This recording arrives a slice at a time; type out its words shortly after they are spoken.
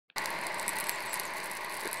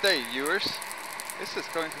Good day, viewers. This is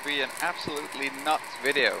going to be an absolutely nuts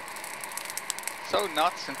video. So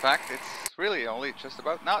nuts, in fact, it's really only just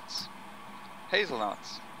about nuts.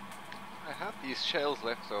 Hazelnuts. I have these shells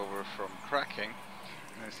left over from cracking,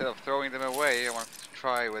 and instead of throwing them away, I wanted to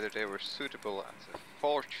try whether they were suitable as a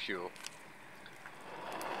forge fuel.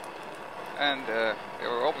 And they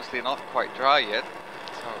were obviously not quite dry yet,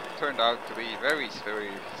 so it turned out to be very,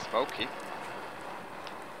 very smoky.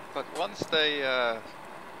 But once they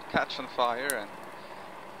catch on fire and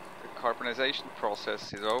the carbonization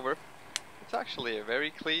process is over, it's actually a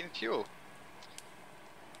very clean fuel.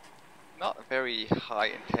 Not a very high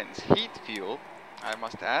intense heat fuel, I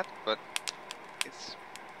must add, but it's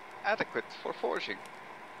adequate for forging.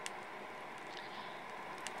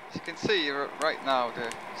 As you can see right now,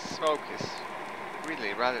 the smoke is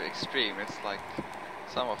really rather extreme. It's like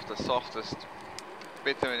some of the softest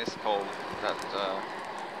bituminous coal that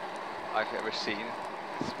I've ever seen.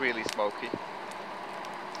 It's really smoky.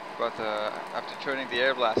 But after turning the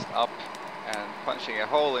air blast up and punching a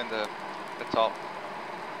hole in the top,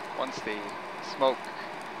 once the smoke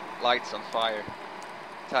lights on fire,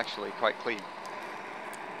 it's actually quite clean.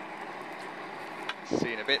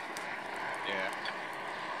 See in a bit. Yeah.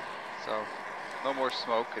 So, no more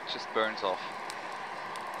smoke, it just burns off.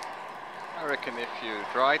 I reckon if you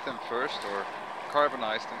dried them first or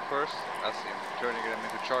carbonized them first, as in turning them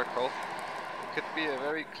into charcoal, it could be a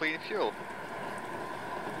very clean fuel.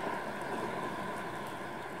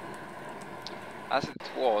 As it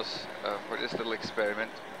was for this little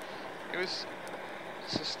experiment, it was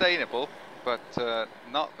sustainable, but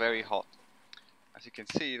not very hot. As you can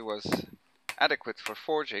see, it was adequate for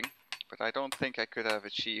forging, but I don't think I could have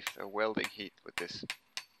achieved a welding heat with this.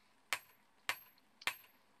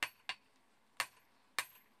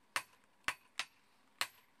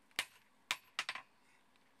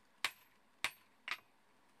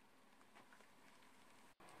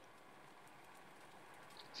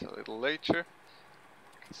 So a little later,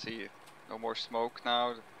 you can see no more smoke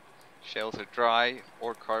now. The shells are dry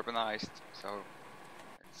or carbonized, so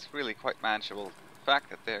it's really quite manageable. The fact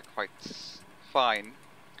that they're quite fine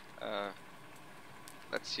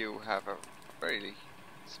lets you have a very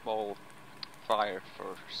small fire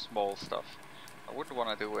for small stuff. I wouldn't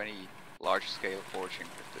want to do any large scale forging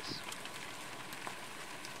with this.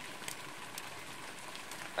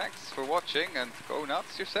 Thanks for watching and go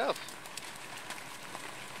nuts yourself!